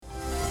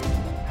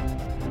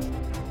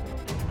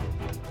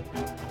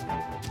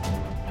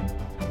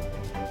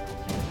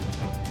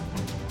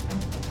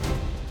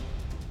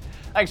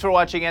Thanks for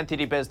watching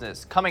NTD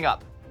Business. Coming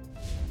up,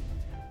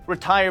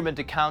 retirement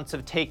accounts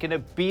have taken a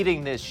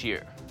beating this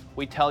year.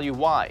 We tell you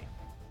why.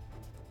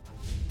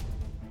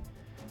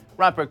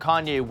 Rapper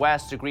Kanye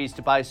West agrees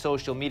to buy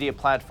social media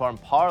platform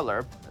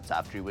Parler. That's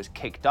after he was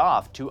kicked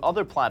off to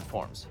other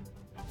platforms.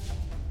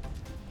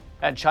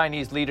 And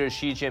Chinese leader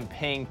Xi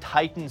Jinping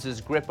tightens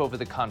his grip over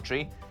the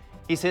country.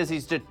 He says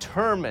he's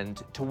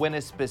determined to win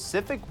a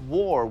specific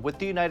war with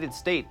the United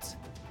States.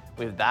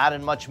 We have that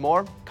and much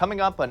more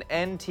coming up on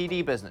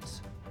NTD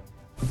Business.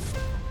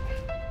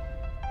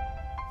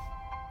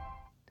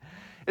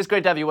 It's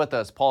great to have you with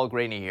us. Paul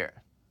Graney here.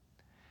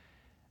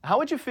 How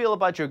would you feel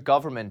about your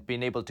government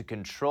being able to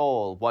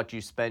control what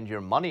you spend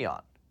your money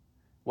on?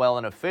 Well,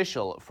 an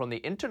official from the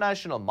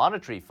International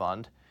Monetary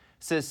Fund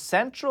says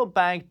central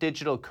bank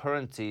digital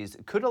currencies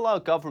could allow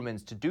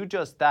governments to do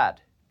just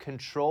that,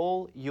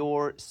 control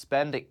your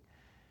spending.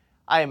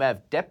 IMF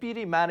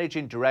Deputy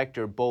Managing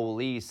Director Bo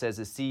Lee says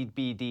a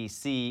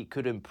CBDC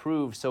could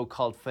improve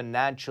so-called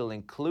financial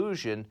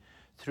inclusion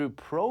through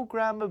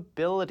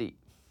programmability.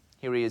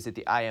 Here he is at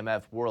the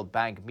IMF World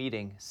Bank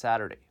meeting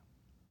Saturday.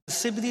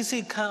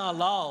 CBDC can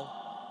allow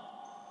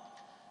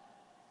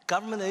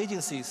government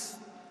agencies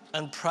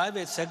and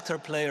private sector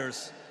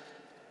players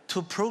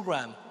to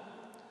program,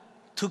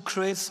 to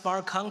create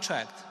smart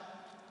contract,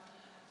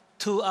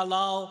 to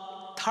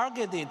allow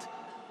targeted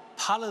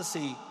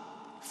policy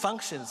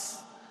functions.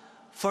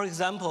 For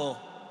example,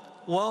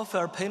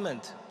 welfare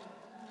payment.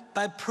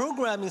 By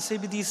programming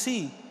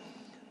CBDC,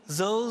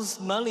 those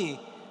money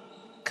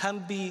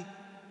can be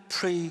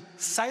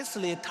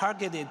precisely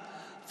targeted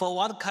for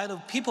what kind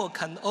of people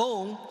can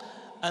own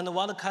and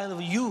what kind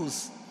of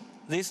use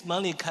this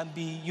money can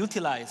be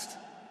utilized.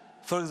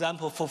 For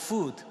example, for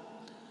food.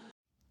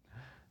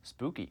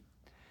 Spooky.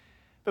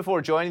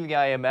 Before joining the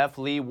IMF,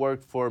 Lee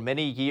worked for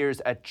many years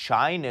at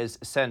China's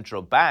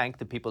central bank,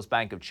 the People's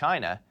Bank of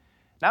China.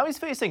 Now he's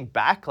facing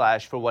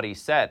backlash for what he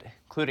said,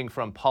 including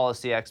from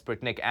policy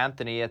expert Nick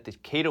Anthony at the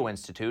Cato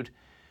Institute,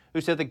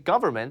 who said that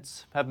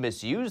governments have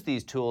misused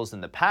these tools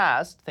in the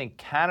past. Think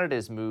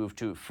Canada's move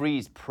to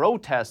freeze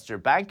protester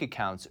bank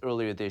accounts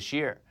earlier this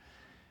year.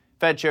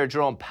 Fed Chair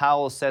Jerome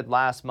Powell said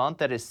last month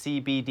that a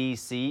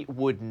CBDC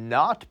would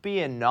not be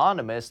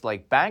anonymous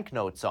like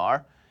banknotes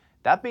are.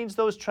 That means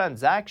those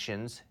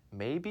transactions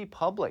may be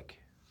public.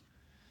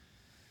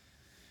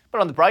 But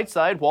on the bright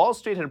side, Wall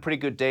Street had a pretty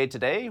good day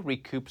today.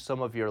 Recoup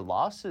some of your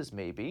losses,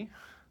 maybe.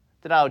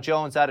 The Dow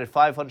Jones added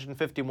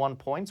 551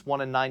 points, 1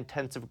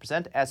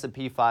 9/10%.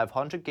 S&P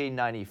 500 gained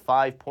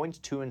 95 points,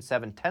 2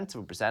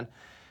 7/10%.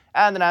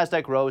 And the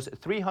Nasdaq rose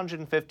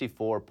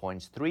 354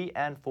 points, 3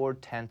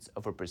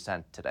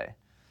 4/10% today.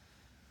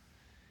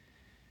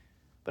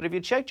 But if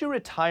you checked your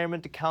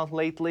retirement account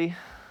lately,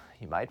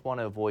 you might want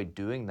to avoid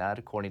doing that,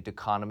 according to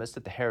economists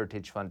at the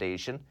Heritage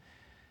Foundation.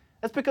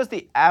 That's because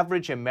the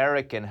average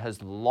American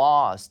has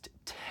lost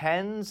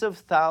tens of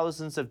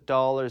thousands of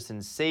dollars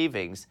in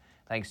savings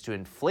thanks to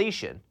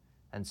inflation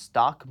and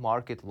stock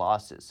market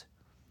losses.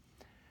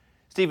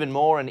 Stephen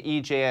Moore and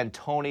E.J.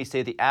 Antoni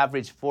say the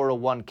average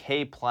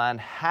 401k plan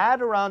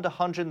had around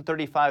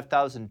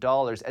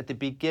 $135,000 at the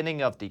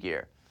beginning of the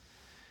year.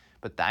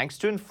 But thanks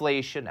to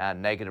inflation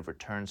and negative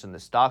returns in the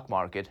stock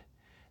market,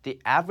 the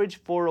average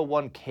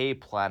 401k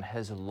plan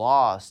has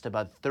lost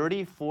about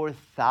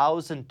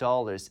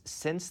 $34,000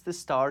 since the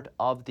start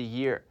of the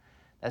year.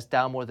 That's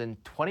down more than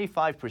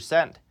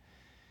 25%.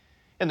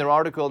 In their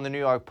article in the New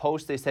York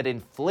Post, they said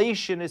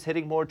inflation is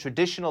hitting more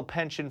traditional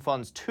pension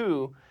funds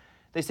too.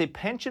 They say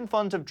pension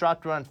funds have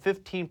dropped around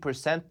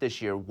 15%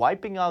 this year,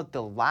 wiping out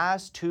the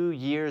last 2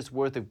 years'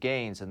 worth of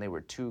gains, and they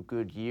were 2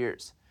 good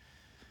years.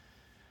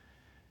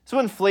 So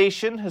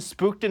inflation has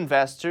spooked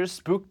investors,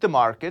 spooked the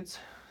markets.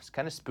 It's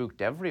kind of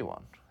spooked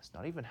everyone. It's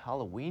not even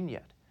Halloween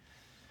yet.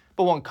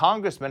 But one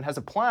congressman has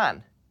a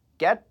plan.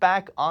 Get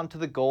back onto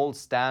the gold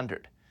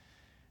standard.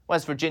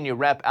 West Virginia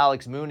Rep.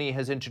 Alex Mooney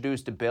has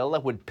introduced a bill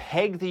that would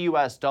peg the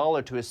US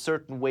dollar to a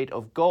certain weight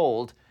of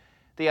gold.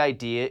 The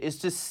idea is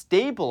to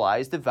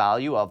stabilize the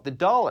value of the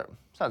dollar.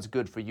 Sounds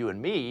good for you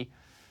and me,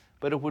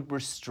 but it would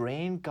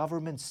restrain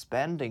government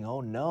spending.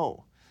 Oh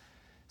no.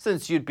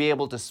 Since you'd be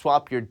able to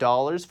swap your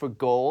dollars for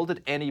gold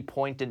at any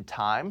point in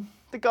time,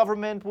 the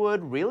government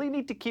would really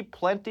need to keep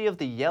plenty of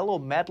the yellow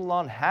metal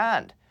on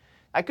hand.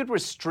 That could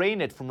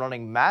restrain it from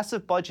running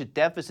massive budget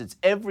deficits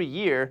every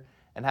year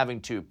and having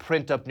to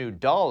print up new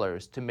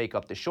dollars to make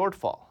up the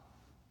shortfall.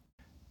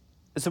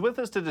 So with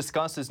us to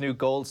discuss this new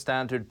gold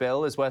standard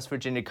bill is West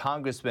Virginia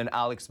Congressman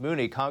Alex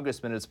Mooney.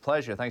 Congressman, it's a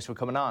pleasure. Thanks for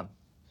coming on.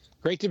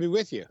 Great to be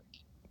with you.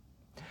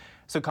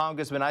 So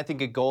Congressman, I think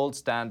a gold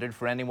standard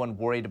for anyone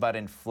worried about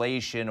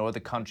inflation or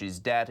the country's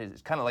debt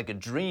is kind of like a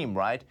dream,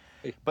 right?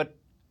 But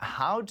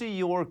how do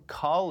your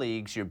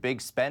colleagues, your big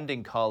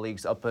spending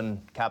colleagues up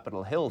on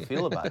Capitol Hill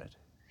feel about it?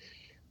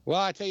 Well,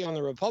 I tell you, on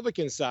the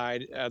Republican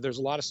side, there's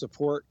a lot of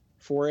support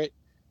for it.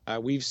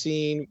 We've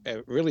seen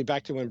really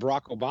back to when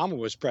Barack Obama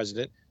was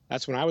president.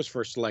 That's when I was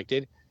first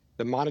elected.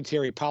 the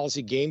monetary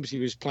policy games he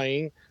was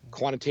playing.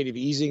 Quantitative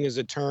easing is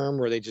a term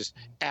where they just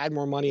add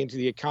more money into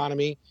the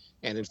economy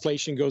and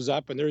inflation goes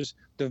up. And there's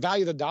the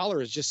value of the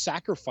dollar is just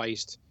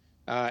sacrificed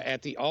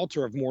at the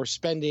altar of more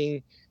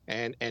spending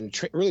and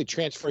really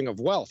transferring of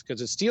wealth,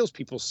 because it steals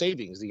people's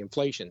savings. The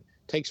inflation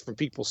takes from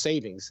people's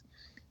savings.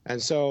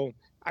 And so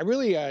I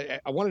really I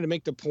wanted to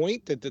make the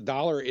point that the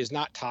dollar is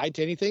not tied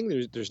to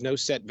anything. There's no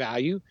set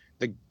value.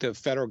 The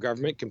federal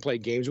government can play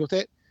games with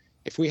it.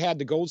 If we had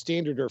the gold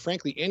standard, or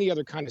frankly any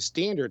other kind of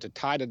standard to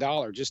tie the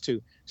dollar just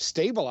to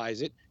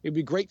stabilize it, it'd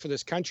be great for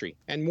this country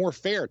and more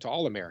fair to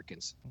all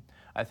Americans.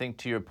 I think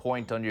to your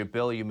point on your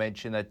bill, you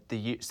mentioned that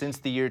since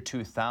the year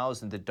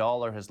 2000, the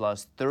dollar has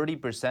lost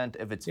 30%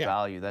 of its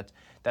value.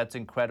 That's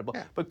incredible.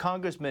 Yeah. But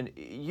Congressman,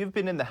 you've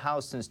been in the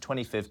House since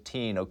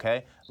 2015,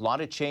 okay? A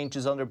lot of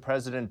changes under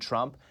President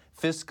Trump.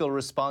 Fiscal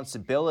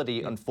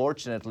responsibility,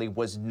 unfortunately,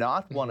 was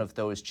not one of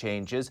those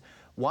changes.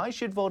 Why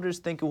should voters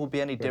think it will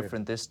be any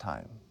different this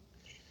time?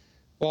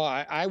 Well,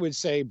 I would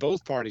say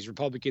both parties,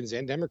 Republicans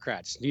and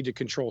Democrats, need to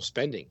control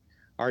spending.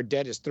 Our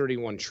debt is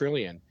 $31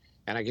 trillion.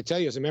 And I can tell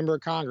you, as a member of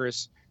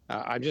Congress,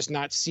 I'm just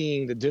not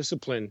seeing the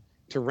discipline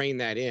to rein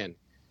that in.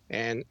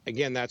 And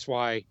again, that's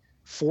why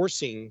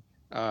forcing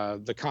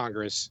the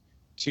Congress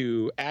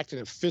to act in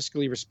a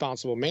fiscally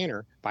responsible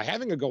manner by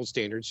having a gold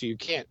standard, so you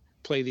can't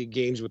play the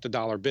games with the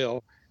dollar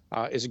bill,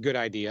 is a good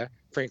idea.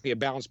 Frankly, a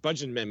balanced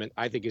budget amendment,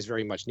 I think, is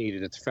very much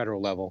needed at the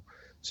federal level.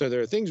 So there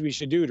are things we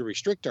should do to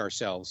restrict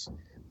ourselves.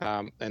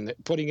 And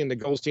putting in the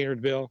gold standard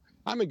bill,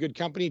 I'm in good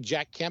company.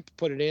 Jack Kemp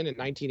put it in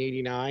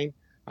 1989.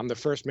 I'm the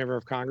first member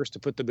of Congress to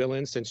put the bill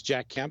in since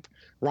Jack Kemp.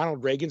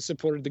 Ronald Reagan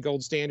supported the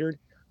gold standard.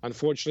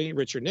 Unfortunately,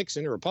 Richard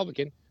Nixon, a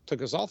Republican,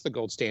 took us off the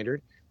gold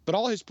standard. But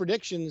all his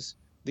predictions,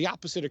 the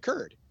opposite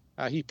occurred.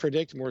 He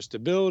predicted more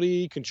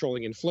stability,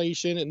 controlling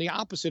inflation, and the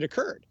opposite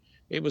occurred.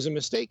 It was a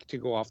mistake to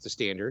go off the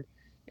standard.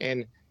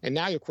 And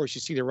now, of course,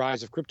 you see the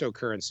rise of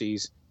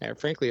cryptocurrencies,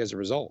 frankly, as a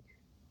result.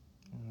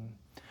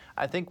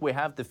 I think we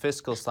have the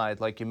fiscal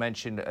side, like you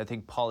mentioned. I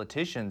think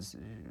politicians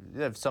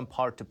have some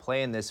part to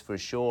play in this for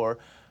sure.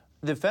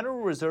 The Federal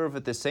Reserve,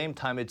 at the same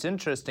time, it's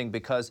interesting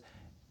because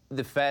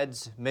the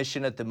Fed's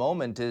mission at the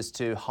moment is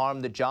to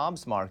harm the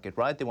jobs market,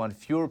 right? They want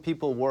fewer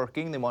people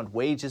working. They want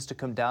wages to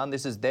come down.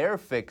 This is their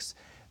fix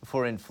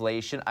for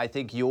inflation. I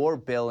think your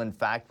bill, in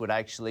fact, would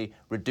actually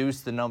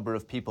reduce the number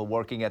of people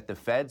working at the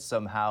Fed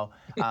somehow,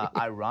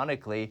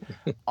 ironically.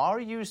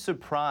 Are you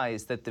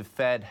surprised that the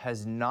Fed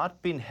has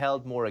not been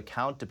held more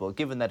accountable,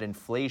 given that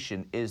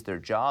inflation is their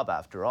job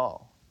after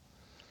all?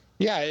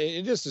 Yeah,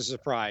 it is a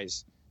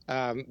surprise.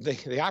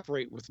 They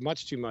operate with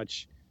much too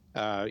much,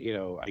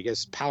 I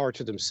guess, power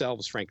to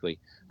themselves, frankly.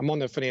 I'm on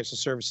the Financial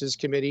Services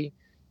Committee,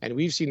 and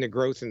we've seen the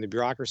growth in the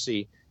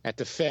bureaucracy at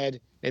the Fed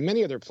and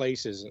many other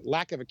places,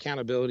 lack of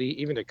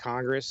accountability, even to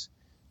Congress.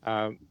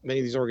 Many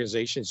of these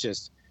organizations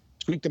just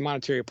tweak the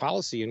monetary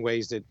policy in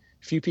ways that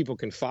few people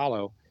can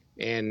follow,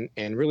 and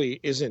really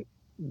isn't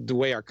the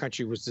way our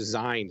country was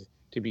designed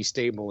to be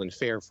stable and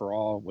fair for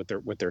all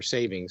with their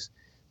savings.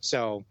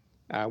 So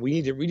we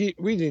need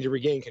to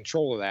regain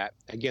control of that.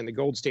 Again, the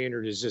gold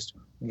standard is just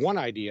one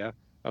idea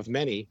of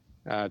many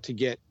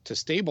to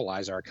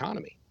stabilize our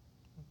economy.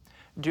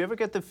 Do you ever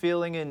get the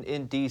feeling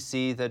in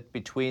D.C. that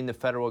between the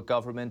federal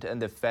government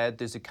and the Fed,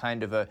 there's a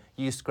kind of a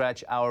you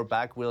scratch our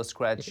back, we'll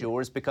scratch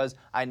yours? Because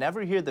I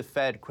never hear the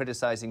Fed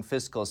criticizing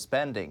fiscal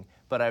spending,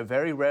 but I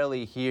very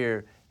rarely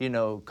hear,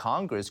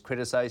 Congress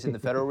criticizing the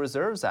Federal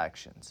Reserve's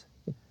actions.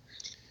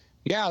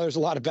 Yeah, there's a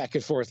lot of back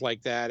and forth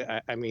like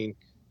that. I mean,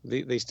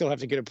 they still have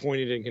to get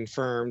appointed and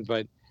confirmed,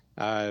 but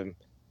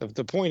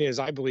the point is,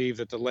 I believe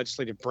that the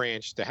legislative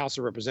branch, the House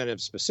of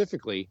Representatives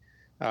specifically,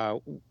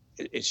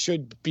 it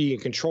should be in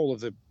control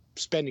of the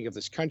spending of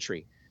this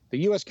country. The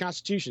U.S.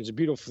 Constitution is a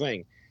beautiful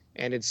thing,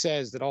 and it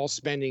says that all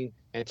spending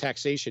and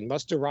taxation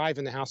must derive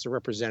in the House of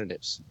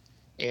Representatives.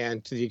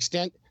 And to the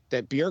extent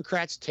that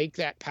bureaucrats take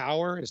that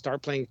power and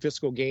start playing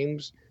fiscal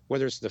games,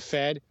 whether it's the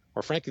Fed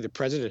or, frankly, the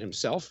president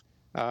himself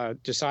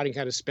deciding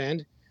how to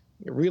spend,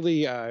 it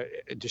really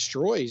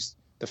destroys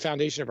the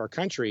foundation of our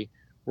country,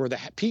 where the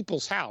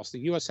people's house, the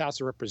U.S.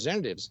 House of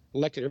Representatives,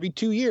 elected every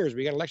 2 years,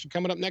 we got an election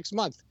coming up next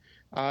month,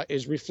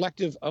 is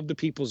reflective of the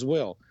people's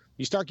will.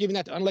 You start giving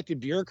that to unelected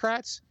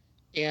bureaucrats,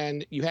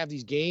 and you have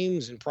these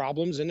games and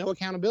problems and no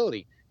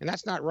accountability. And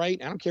that's not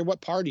right. I don't care what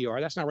party you are.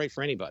 That's not right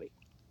for anybody.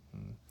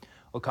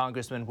 Well,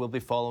 Congressman, we'll be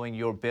following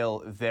your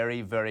bill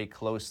very, very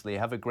closely.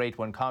 Have a great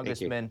one.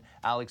 Congressman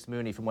Alex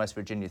Mooney from West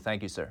Virginia.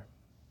 Thank you, sir.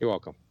 You're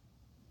welcome.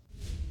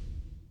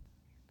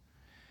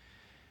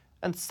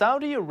 And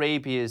Saudi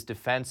Arabia's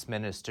defense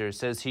minister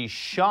says he's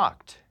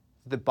shocked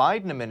the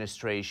Biden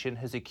administration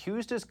has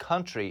accused his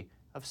country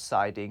of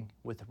siding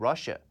with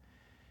Russia.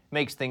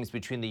 Makes things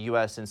between the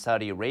U.S. and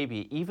Saudi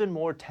Arabia even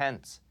more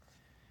tense.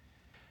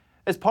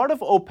 As part of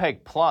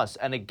OPEC Plus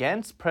and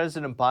against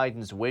President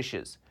Biden's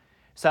wishes,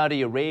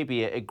 Saudi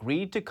Arabia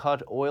agreed to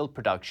cut oil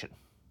production.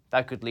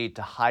 That could lead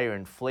to higher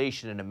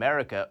inflation in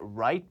America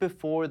right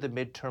before the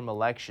midterm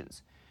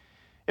elections.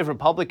 If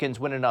Republicans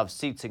win enough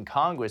seats in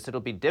Congress,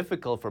 it'll be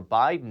difficult for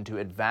Biden to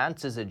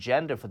advance his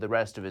agenda for the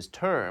rest of his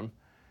term.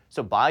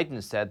 So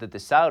Biden said that the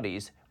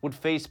Saudis would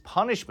face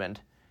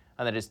punishment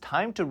and that it's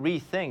time to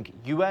rethink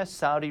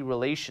U.S.-Saudi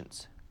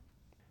relations.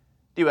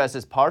 The U.S.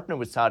 has partnered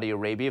with Saudi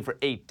Arabia for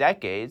 8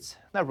 decades.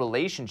 That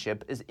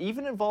relationship has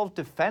even involved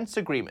defense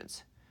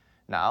agreements.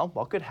 Now,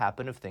 what could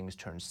happen if things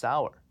turn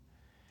sour?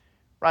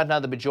 Right now,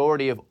 the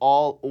majority of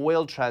all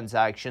oil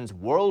transactions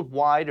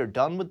worldwide are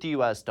done with the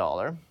U.S.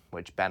 dollar,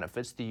 which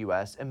benefits the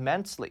U.S.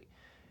 immensely.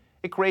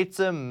 It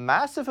creates a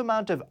massive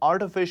amount of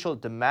artificial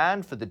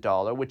demand for the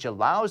dollar, which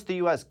allows the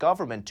U.S.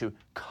 government to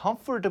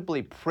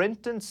comfortably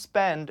print and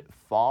spend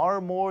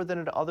far more than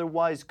it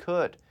otherwise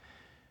could.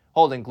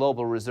 Holding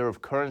global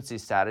reserve currency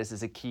status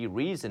is a key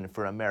reason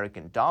for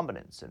American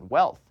dominance and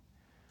wealth.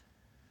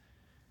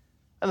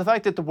 And the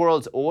fact that the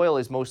world's oil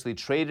is mostly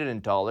traded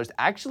in dollars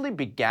actually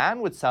began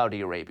with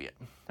Saudi Arabia.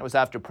 It was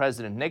after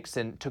President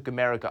Nixon took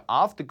America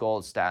off the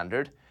gold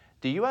standard,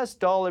 the U.S.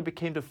 dollar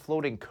became the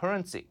floating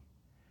currency.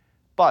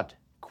 But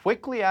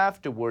quickly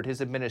afterward, his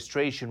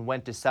administration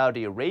went to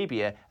Saudi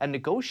Arabia and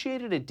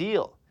negotiated a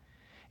deal.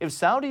 If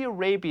Saudi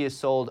Arabia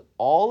sold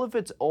all of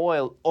its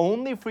oil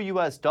only for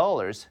U.S.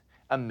 dollars,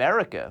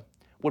 America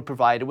would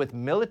provide it with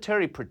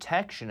military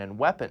protection and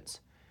weapons.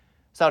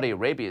 Saudi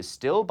Arabia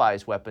still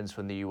buys weapons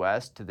from the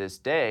U.S. to this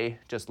day.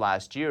 Just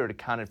last year, it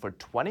accounted for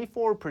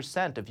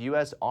 24% of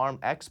U.S. arms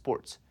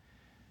exports.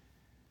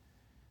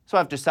 So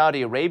after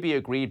Saudi Arabia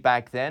agreed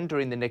back then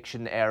during the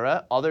Nixon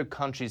era, other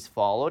countries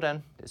followed,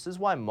 and this is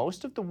why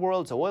most of the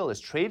world's oil is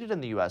traded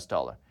in the U.S.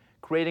 dollar,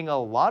 creating a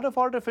lot of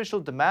artificial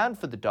demand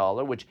for the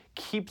dollar, which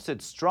keeps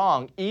it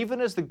strong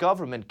even as the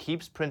government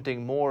keeps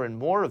printing more and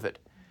more of it.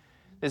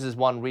 This is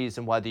one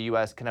reason why the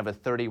U.S. can have a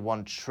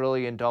 $31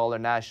 trillion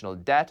national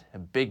debt, a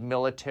big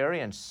military,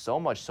 and so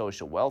much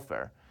social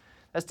welfare.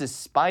 That's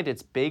despite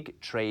its big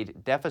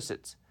trade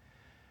deficits.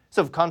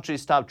 So if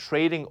countries stop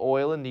trading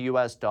oil in the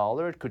U.S.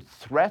 dollar, it could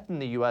threaten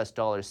the U.S.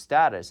 dollar's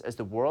status as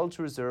the world's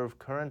reserve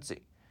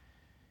currency.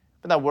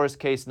 But that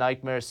worst-case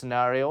nightmare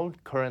scenario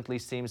currently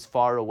seems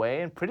far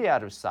away and pretty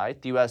out of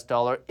sight. The U.S.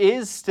 dollar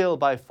is still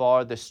by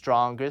far the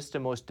strongest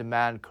and most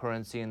demand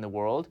currency in the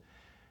world.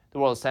 The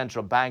world's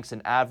central banks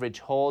on average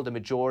hold a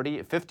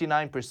majority,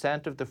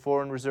 59% of the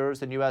foreign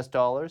reserves in U.S.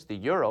 dollars. The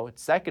euro, at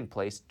second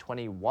place,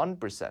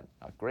 21%.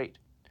 Not great.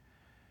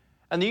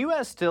 And the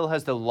U.S. still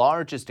has the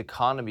largest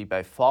economy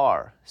by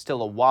far,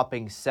 still a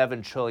whopping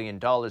 $7 trillion in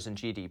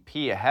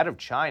GDP ahead of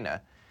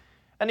China.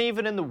 And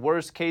even in the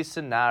worst-case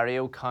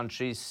scenario,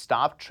 countries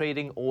stop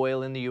trading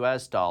oil in the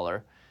U.S.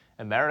 dollar,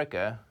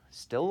 America is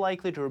still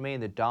likely to remain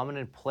the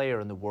dominant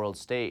player on the world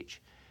stage.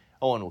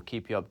 Owen will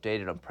keep you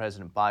updated on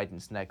President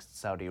Biden's next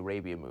Saudi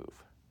Arabia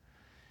move.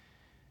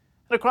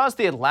 And across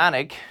the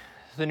Atlantic,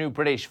 the new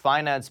British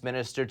finance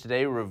minister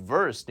today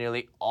reversed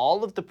nearly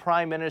all of the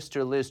Prime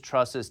Minister Liz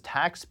Truss's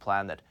tax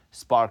plan that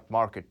sparked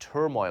market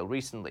turmoil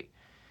recently.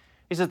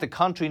 He says the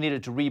country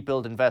needed to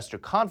rebuild investor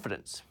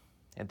confidence.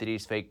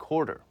 Anthony's Faye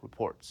Corder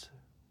reports.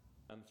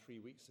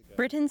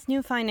 Britain's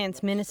new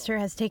finance minister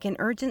has taken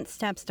urgent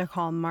steps to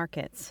calm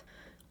markets.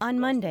 On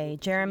Monday,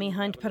 Jeremy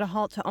Hunt put a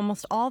halt to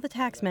almost all the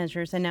tax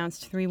measures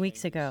announced 3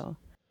 weeks ago.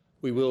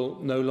 We will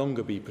no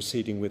longer be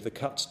proceeding with the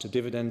cuts to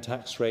dividend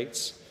tax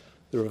rates,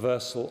 the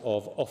reversal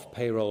of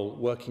off-payroll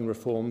working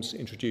reforms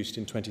introduced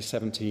in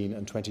 2017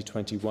 and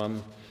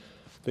 2021,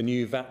 the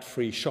new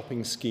VAT-free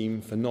shopping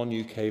scheme for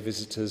non-UK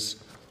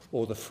visitors,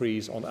 or the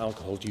freeze on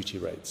alcohol duty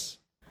rates.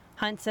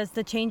 Hunt says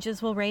the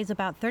changes will raise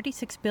about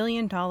 $36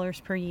 billion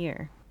per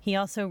year. He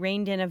also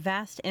reined in a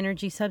vast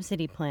energy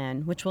subsidy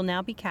plan, which will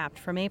now be capped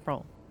from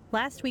April.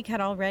 Last week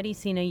had already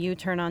seen a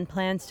U-turn on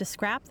plans to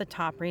scrap the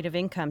top rate of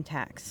income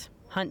tax.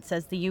 Hunt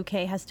says the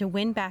UK has to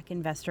win back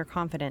investor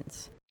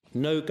confidence.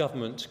 No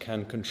government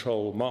can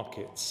control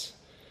markets,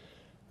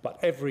 but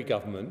every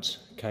government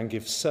can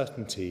give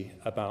certainty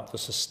about the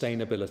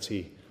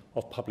sustainability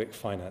of public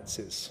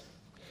finances.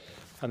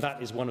 And that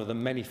is one of the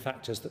many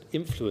factors that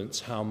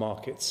influence how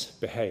markets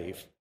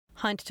behave.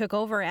 Hunt took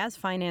over as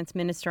finance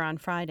minister on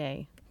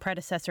Friday.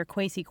 Predecessor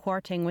Kwasi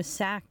Kwarteng was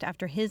sacked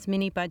after his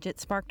mini-budget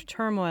sparked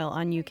turmoil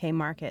on UK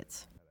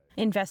markets.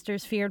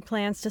 Investors feared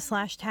plans to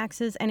slash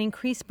taxes and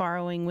increase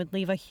borrowing would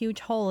leave a huge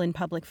hole in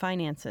public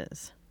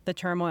finances. The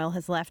turmoil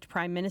has left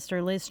Prime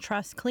Minister Liz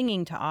Truss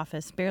clinging to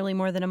office barely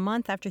more than a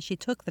month after she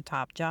took the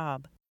top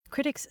job.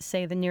 Critics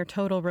say the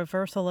near-total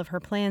reversal of her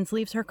plans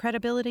leaves her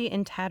credibility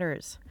in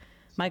tatters.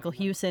 Michael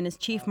Hewson is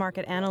chief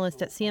market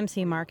analyst at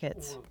CMC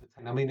Markets.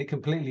 I mean, it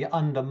completely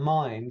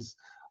undermines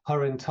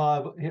her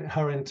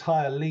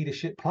entire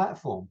leadership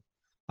platform.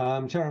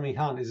 Jeremy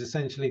Hunt has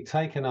essentially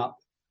taken up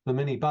the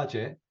mini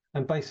budget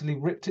and basically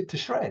ripped it to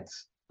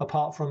shreds,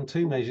 apart from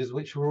 2 measures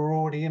which were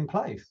already in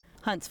place.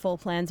 Hunt's full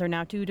plans are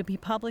now due to be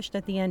published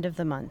at the end of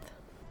the month.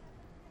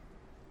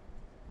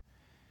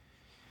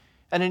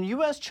 And in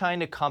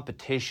U.S.-China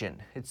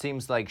competition, it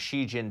seems like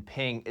Xi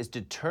Jinping is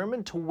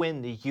determined to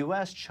win the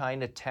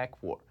U.S.-China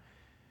tech war.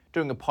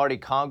 During a party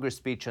Congress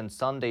speech on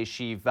Sunday,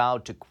 Xi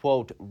vowed to,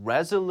 quote,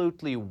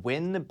 resolutely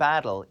win the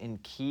battle in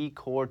key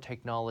core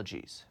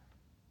technologies.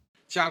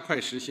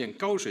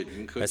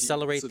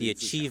 accelerate the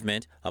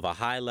achievement of a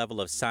high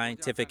level of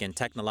scientific and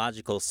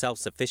technological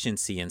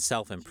self-sufficiency and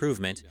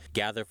self-improvement,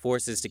 gather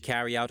forces to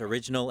carry out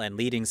original and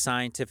leading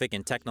scientific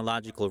and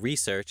technological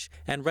research,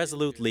 and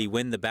resolutely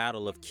win the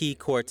battle of key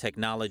core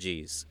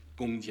technologies.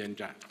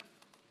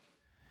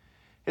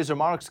 His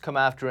remarks come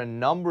after a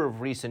number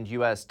of recent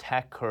U.S.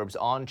 tech curbs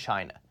on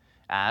China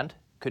and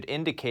could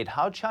indicate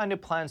how China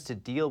plans to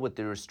deal with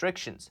the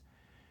restrictions.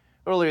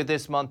 Earlier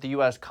this month, the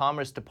U.S.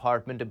 Commerce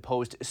Department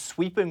imposed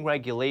sweeping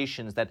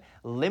regulations that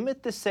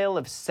limit the sale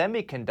of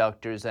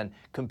semiconductors and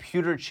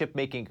computer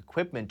chip-making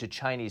equipment to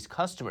Chinese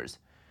customers.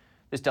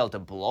 This dealt a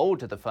blow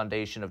to the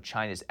foundation of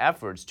China's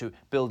efforts to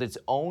build its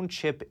own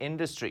chip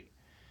industry.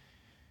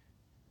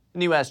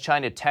 In the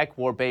U.S.-China tech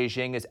war,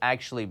 Beijing is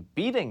actually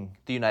beating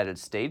the United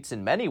States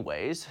in many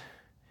ways.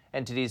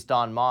 NTD's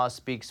Don Moss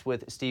speaks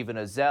with Stephen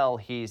Azell.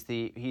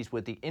 He's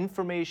with the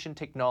Information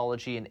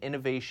Technology and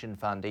Innovation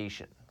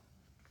Foundation.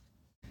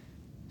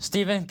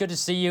 Stephen, good to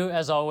see you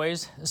as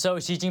always. So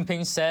Xi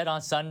Jinping said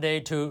on Sunday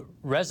to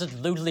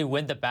resolutely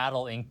win the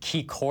battle in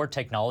key core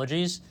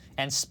technologies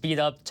and speed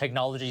up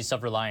technology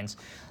self-reliance.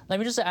 Let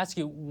me just ask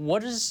you,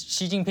 what does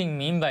Xi Jinping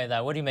mean by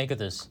that? What do you make of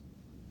this?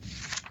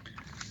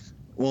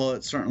 Well,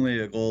 it's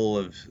certainly a goal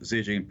of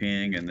Xi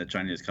Jinping and the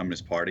Chinese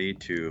Communist Party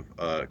to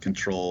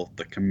control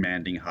the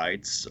commanding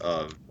heights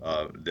of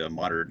the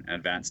modern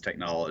advanced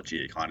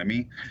technology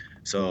economy.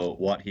 So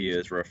what he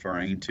is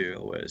referring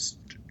to is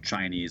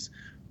Chinese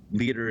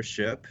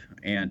leadership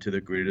and, to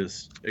the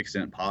greatest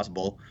extent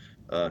possible,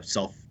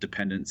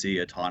 self-dependency,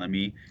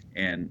 autonomy,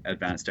 and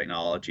advanced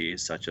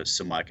technologies such as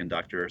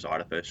semiconductors,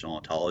 artificial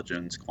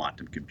intelligence,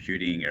 quantum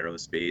computing,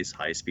 aerospace,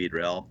 high-speed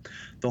rail,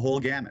 the whole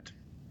gamut.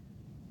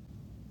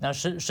 Now,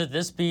 should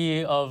this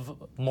be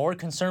of more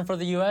concern for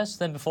the U.S.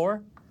 than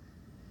before?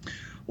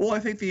 Well, I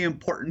think the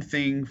important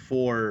thing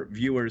for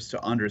viewers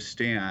to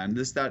understand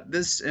is that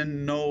this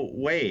in no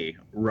way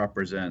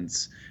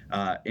represents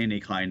any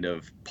kind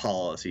of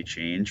policy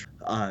change.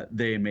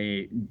 They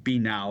may be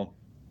now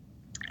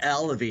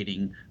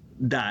elevating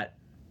that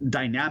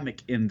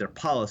dynamic in their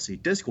policy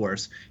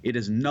discourse. It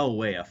is no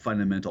way a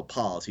fundamental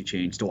policy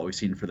change to what we've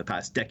seen for the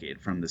past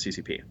decade from the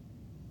CCP.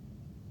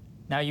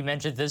 Now, you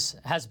mentioned this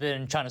has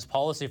been China's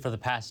policy for the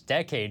past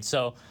decade.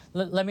 So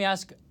let me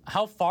ask,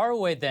 how far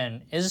away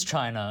then is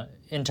China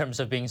in terms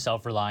of being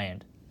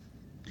self-reliant?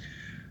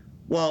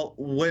 Well,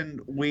 when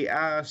we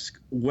ask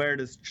where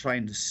does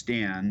China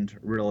stand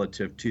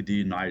relative to the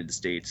United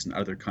States and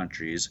other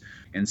countries,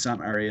 in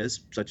some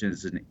areas, such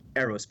as in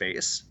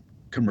aerospace,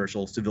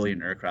 commercial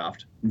civilian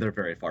aircraft, they're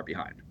very far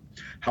behind.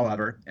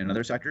 However, in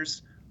other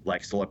sectors,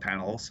 like solar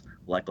panels,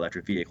 like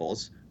electric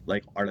vehicles,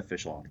 like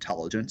artificial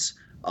intelligence,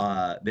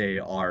 they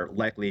are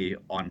likely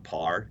on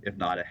par, if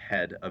not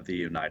ahead of the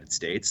United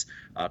States.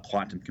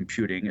 Quantum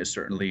computing is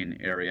certainly an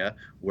area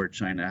where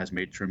China has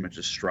made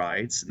tremendous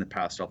strides in the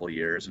past several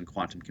years in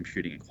quantum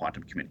computing and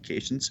quantum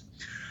communications.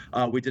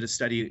 We did a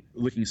study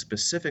looking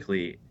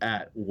specifically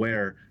at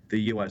where the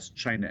US,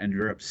 China, and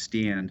Europe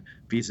stand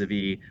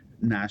vis-a-vis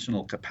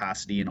national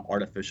capacity in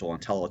artificial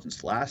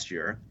intelligence last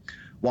year.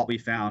 What we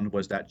found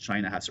was that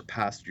China has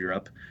surpassed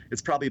Europe.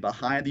 It's probably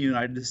behind the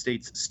United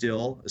States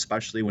still,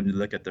 especially when you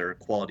look at their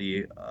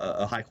quality,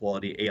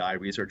 high-quality AI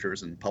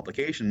researchers and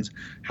publications.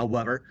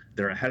 However,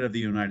 they're ahead of the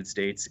United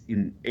States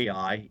in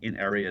AI in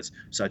areas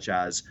such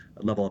as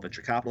level of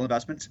venture capital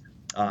investment,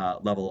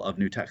 level of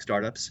new tech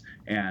startups,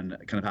 and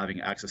kind of having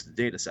access to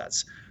data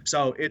sets.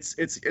 So it's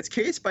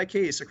case by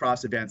case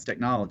across advanced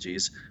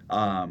technologies,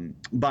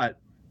 but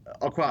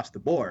across the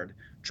board,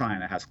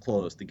 China has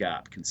closed the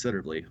gap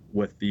considerably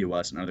with the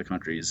U.S. and other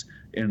countries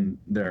in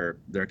their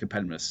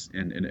competitiveness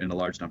in a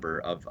large number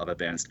of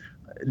advanced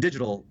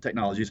digital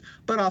technologies,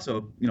 but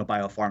also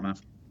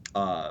biopharma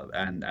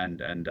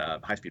and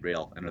high-speed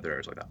rail and other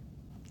areas like that.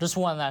 Just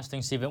one last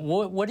thing, Stephen.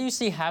 What do you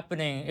see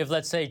happening if,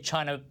 let's say,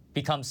 China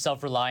becomes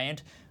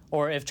self-reliant,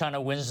 or if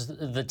China wins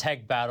the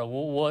tech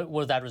battle? What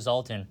would that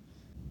result in?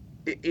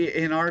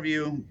 In our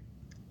view,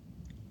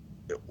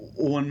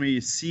 when we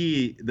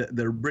see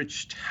the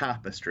rich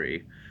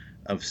tapestry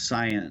of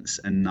science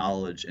and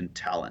knowledge and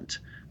talent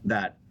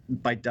that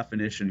by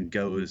definition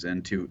goes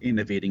into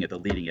innovating at the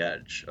leading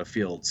edge of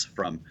fields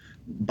from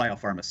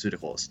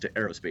biopharmaceuticals to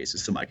aerospace to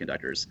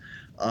semiconductors,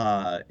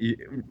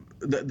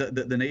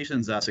 the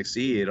nations that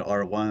succeed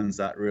are ones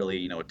that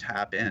really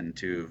tap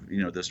into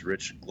this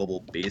rich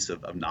global base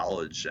of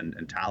knowledge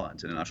and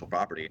talent and intellectual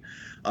property.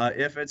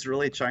 If it's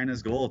really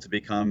China's goal to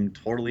become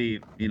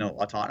totally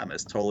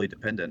autonomous, totally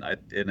dependent,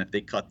 and if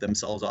they cut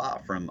themselves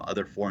off from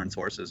other foreign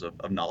sources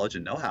of knowledge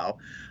and know-how,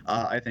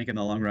 I think in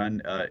the long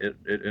run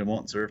it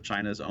won't serve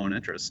China's own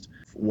interest.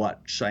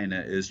 What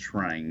China is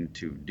trying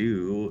to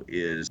do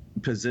is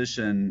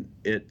position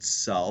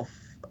itself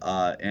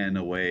in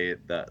a way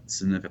that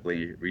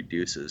significantly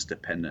reduces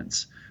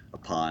dependence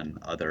upon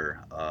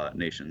other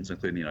nations,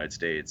 including the United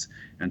States.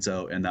 And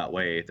so in that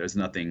way, there's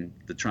nothing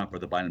the Trump or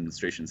the Biden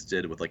administrations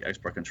did with like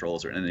export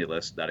controls or any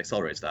list that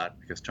accelerates that,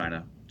 because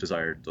China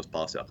desired those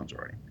policy outcomes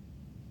already.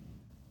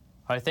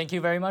 All right, thank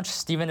you very much.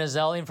 Stephen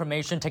Ezell,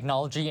 Information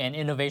Technology and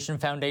Innovation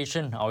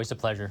Foundation. Always a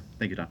pleasure.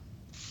 Thank you, Don.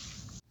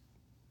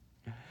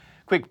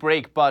 Quick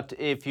break, but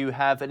if you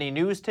have any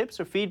news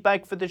tips or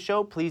feedback for the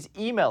show, please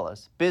email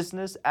us,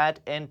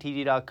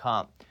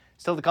 business@ntd.com.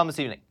 Still to come this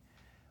evening.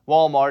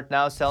 Walmart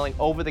now selling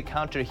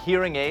over-the-counter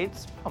hearing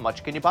aids. How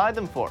much can you buy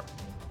them for?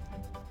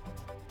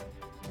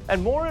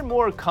 And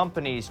more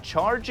companies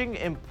charging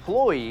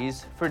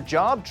employees for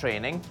job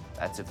training.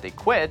 That's if they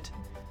quit.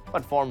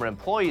 But former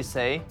employees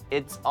say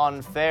it's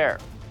unfair.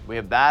 We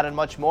have that and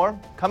much more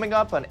coming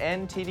up on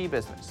NTD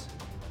Business.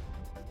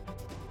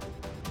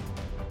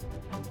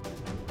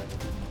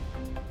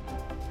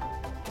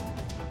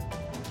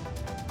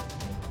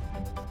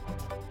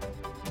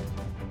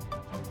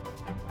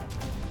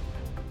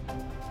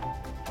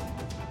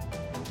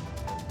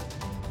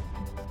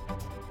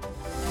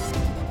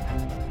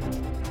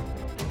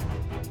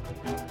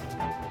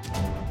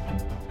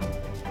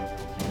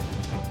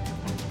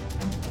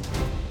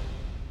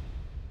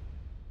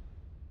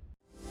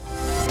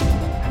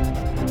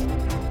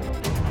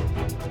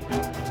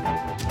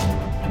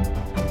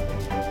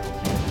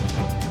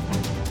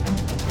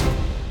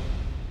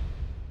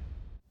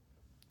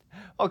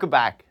 Welcome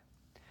back.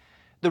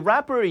 The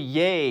rapper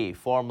Ye,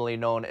 formerly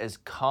known as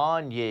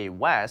Kanye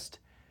West,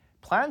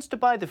 plans to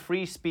buy the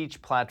free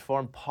speech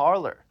platform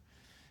Parler.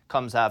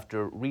 Comes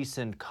after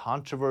recent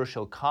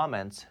controversial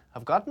comments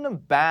have gotten him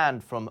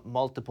banned from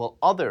multiple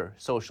other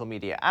social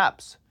media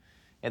apps.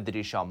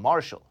 Anthony Sean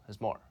Marshall has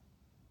more.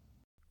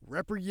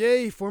 Rapper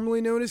Ye,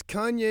 formerly known as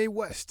Kanye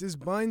West, is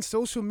buying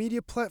social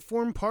media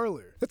platform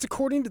Parler. That's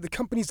according to the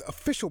company's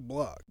official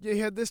blog. Ye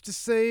had this to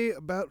say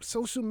about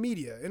social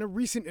media in a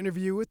recent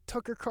interview with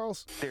Tucker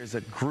Carlson. There's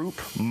a group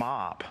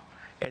mob.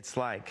 It's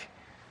like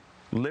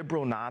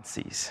liberal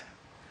Nazis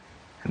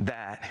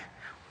that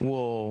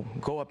will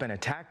go up and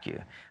attack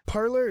you.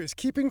 Parler is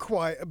keeping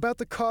quiet about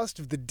the cost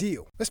of the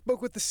deal. I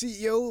spoke with the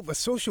CEO of a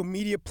social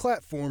media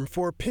platform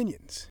for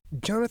opinions,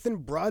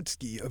 Jonathan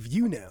Brodsky of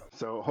YouNow.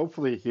 So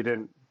hopefully he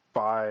didn't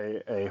buy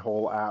a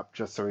whole app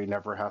just so he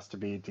never has to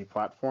be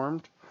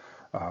deplatformed.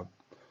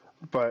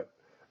 But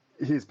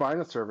he's buying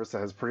a service that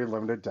has pretty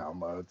limited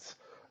downloads.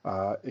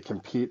 It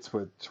competes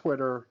with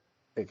Twitter.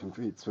 It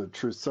competes with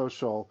Truth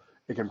Social.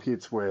 It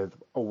competes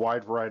with a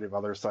wide variety of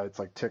other sites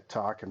like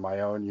TikTok and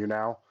my own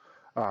YouNow.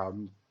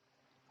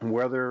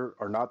 Whether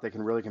or not they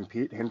can really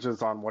compete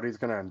hinges on what he's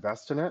going to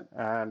invest in it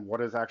and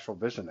what his actual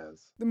vision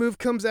is. The move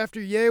comes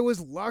after Ye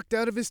was locked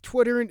out of his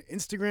Twitter and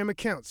Instagram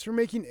accounts for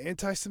making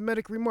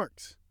anti-Semitic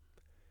remarks.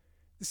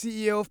 The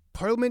CEO of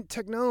Parliament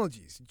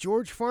Technologies,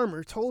 George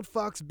Farmer, told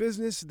Fox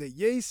Business that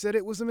Ye said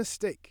it was a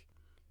mistake.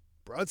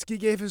 Brodsky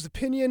gave his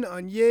opinion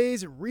on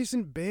Ye's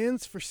recent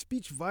bans for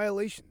speech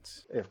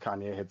violations. If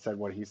Kanye had said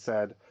what he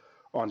said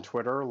on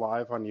Twitter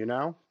live on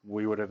YouNow,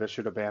 we would have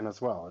issued a ban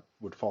as well. It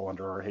would fall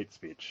under our hate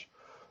speech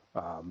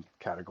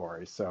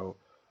category. So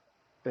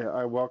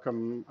I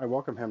welcome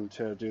him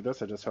to do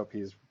this. I just hope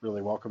he's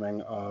really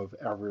welcoming of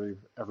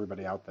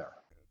everybody out there.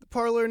 The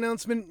Parler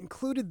announcement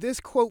included this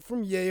quote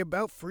from Ye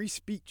about free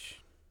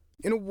speech.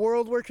 In a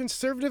world where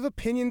conservative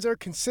opinions are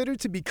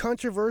considered to be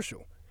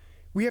controversial,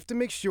 we have to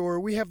make sure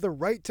we have the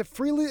right to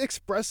freely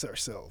express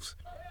ourselves.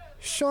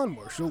 Sean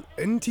Marshall,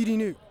 NTD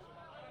News.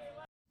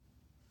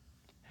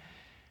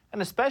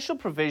 And a special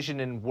provision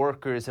in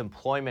workers'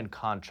 employment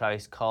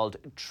contracts called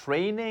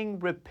Training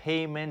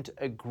Repayment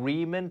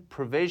Agreement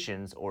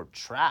Provisions, or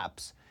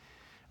TRAPs,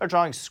 are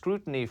drawing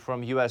scrutiny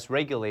from U.S.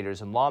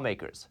 regulators and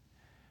lawmakers.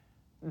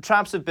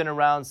 TRAPs have been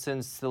around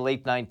since the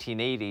late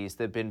 1980s.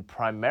 They've been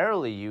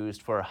primarily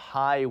used for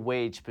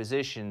high-wage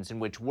positions in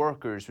which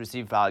workers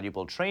receive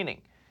valuable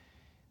training.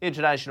 The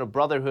International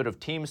Brotherhood of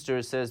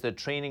Teamsters says that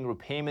training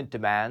repayment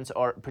demands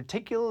are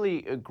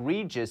particularly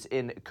egregious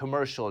in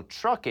commercial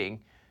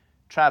trucking.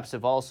 TRAPs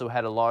have also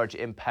had a large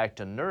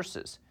impact on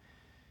nurses.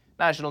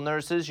 National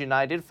Nurses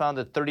United found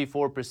that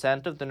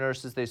 34% of the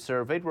nurses they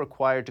surveyed were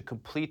required to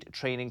complete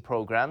training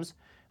programs.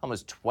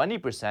 Almost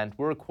 20%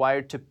 were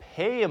required to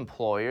pay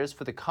employers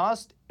for the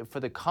cost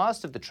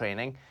of the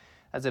training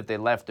as if they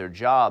left their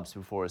jobs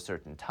before a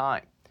certain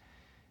time.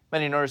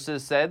 Many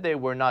nurses said they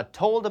were not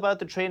told about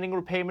the training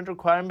repayment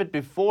requirement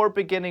before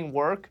beginning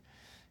work.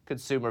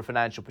 Consumer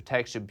Financial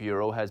Protection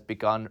Bureau has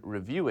begun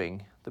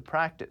reviewing the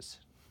practice.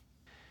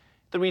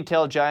 The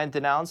retail giant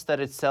announced that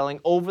it's selling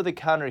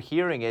over-the-counter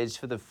hearing aids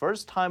for the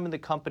first time in the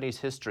company's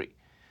history.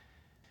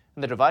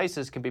 And the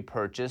devices can be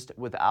purchased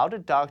without a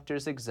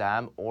doctor's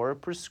exam or a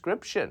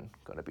prescription.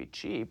 Going to be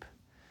cheap.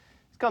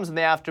 This comes in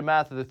the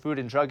aftermath of the Food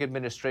and Drug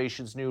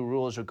Administration's new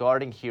rules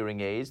regarding hearing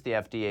aids. The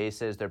FDA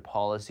says their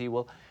policy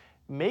will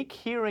make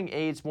hearing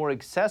aids more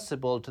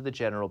accessible to the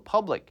general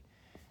public.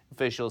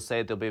 Officials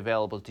say they'll be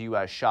available to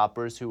U.S.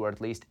 shoppers who are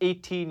at least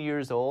 18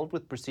 years old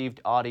with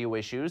perceived audio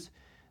issues.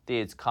 The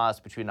aids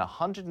cost between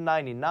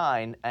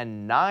 $199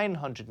 and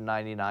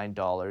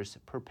 $999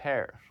 per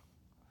pair.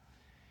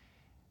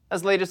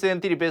 As latest in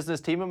the NTD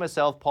Business team and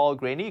myself, Paul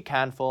Graney. You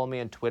can follow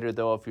me on Twitter,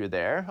 though, if you're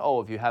there.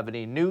 If you have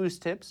any news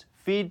tips,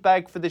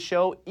 feedback for the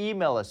show,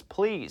 email us,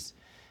 please,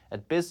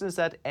 at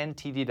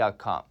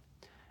business@ntd.com.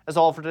 That's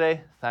all for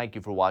today. Thank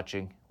you for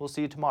watching. We'll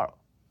see you tomorrow.